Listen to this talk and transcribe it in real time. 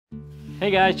Hey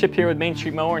guys, Chip here with Main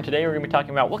Street Mower, and today we're going to be talking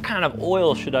about what kind of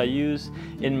oil should I use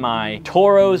in my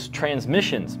Toro's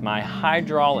transmissions, my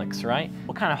hydraulics, right?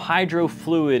 What kind of hydro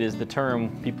fluid is the term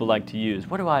people like to use?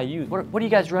 What do I use? What are you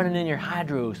guys running in your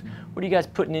hydros? What are you guys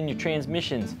putting in your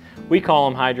transmissions? We call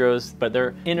them hydros, but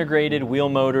they're integrated wheel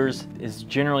motors is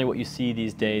generally what you see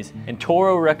these days. And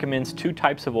Toro recommends two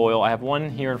types of oil. I have one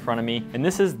here in front of me, and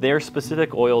this is their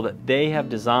specific oil that they have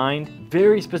designed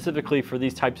very specifically for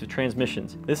these types of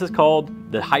transmissions. This is called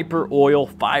the Hypr-Oil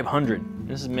 500.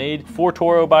 This is made for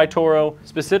Toro by Toro,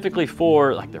 specifically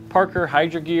for like their Parker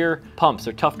Hydro Gear pumps,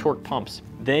 their tough torque pumps.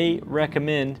 They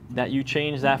recommend that you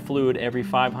change that fluid every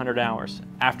 500 hours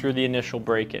after the initial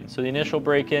break-in. So the initial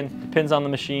break-in, depends on the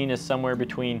machine, is somewhere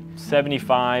between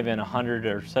 75 and 100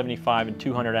 or 75 and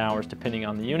 200 hours depending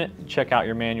on the unit. Check out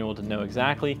your manual to know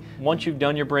exactly. Once you've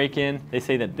done your break-in, they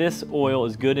say that this oil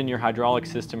is good in your hydraulic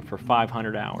system for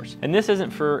 500 hours. And this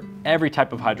isn't for every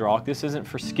type of hydraulic. This isn't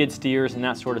for skid steers and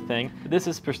that sort of thing. This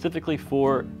is specifically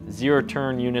for zero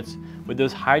turn units with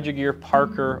those Hydro Gear,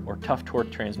 Parker, or tough torque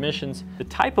transmissions.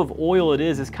 The type of oil it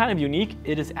is kind of unique.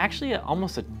 It is actually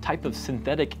almost a type of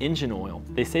synthetic engine oil.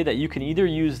 They say that you can either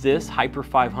use this Hypr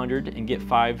 500 and get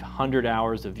 500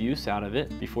 hours of use out of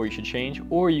it before you should change,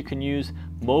 or you can use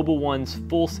Mobil One's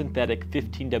full synthetic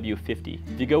 15W50.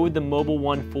 If you go with the Mobil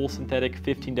One full synthetic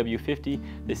 15W50,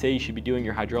 they say you should be doing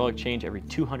your hydraulic change every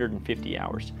 250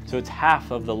 hours. So it's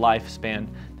half of the lifespan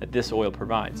that this oil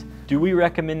provides. Do we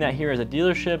recommend that here as a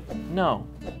dealership? No.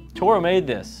 Toro made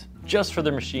this just for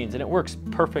their machines, and it works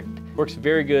perfect, works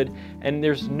very good, and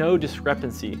there's no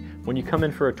discrepancy. When you come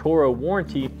in for a Toro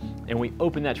warranty and we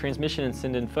open that transmission and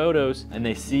send in photos and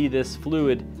they see this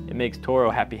fluid, it makes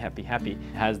Toro happy, happy, happy.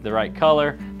 It has the right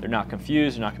color, they're not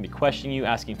confused, they're not gonna be questioning you,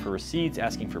 asking for receipts,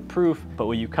 asking for proof. But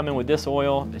when you come in with this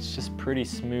oil, it's just pretty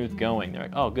smooth going. They're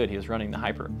like, oh good, he was running the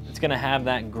Hypr. It's gonna have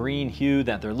that green hue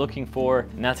that they're looking for,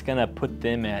 and that's gonna put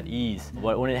them at ease.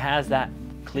 But when it has that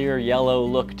clear yellow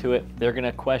look to it, they're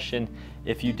gonna question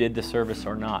if you did the service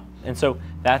or not. And so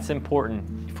that's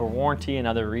important for warranty and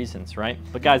other reasons, right?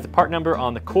 But guys, the part number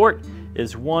on the quart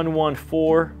is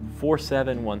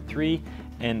 1144713,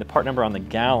 and the part number on the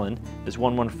gallon is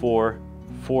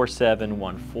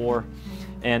 1144714.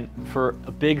 And for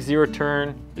a big zero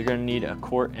turn, you're gonna need a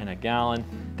quart and a gallon.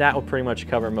 That will pretty much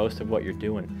cover most of what you're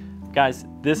doing. Guys,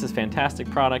 this is a fantastic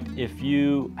product. If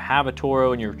you have a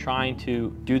Toro and you're trying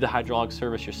to do the hydraulic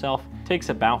service yourself, it takes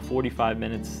about 45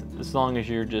 minutes, as long as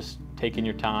you're just taking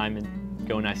your time and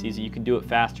going nice easy. You can do it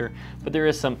faster, but there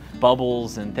is some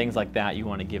bubbles and things like that you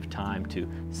want to give time to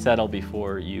settle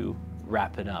before you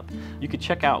wrap it up. You could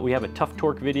check out, we have a tough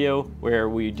torque video where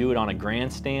we do it on a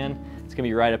grandstand. It's gonna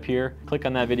be right up here. Click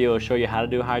on that video, it'll show you how to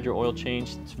do a hydro oil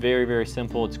change. It's very, very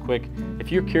simple, it's quick. If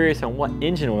you're curious on what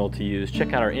engine oil to use,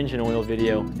 check out our engine oil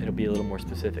video. It'll be a little more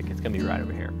specific. It's gonna be right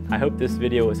over here. I hope this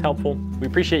video was helpful. We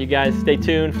appreciate you guys. Stay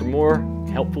tuned for more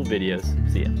helpful videos.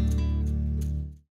 See ya.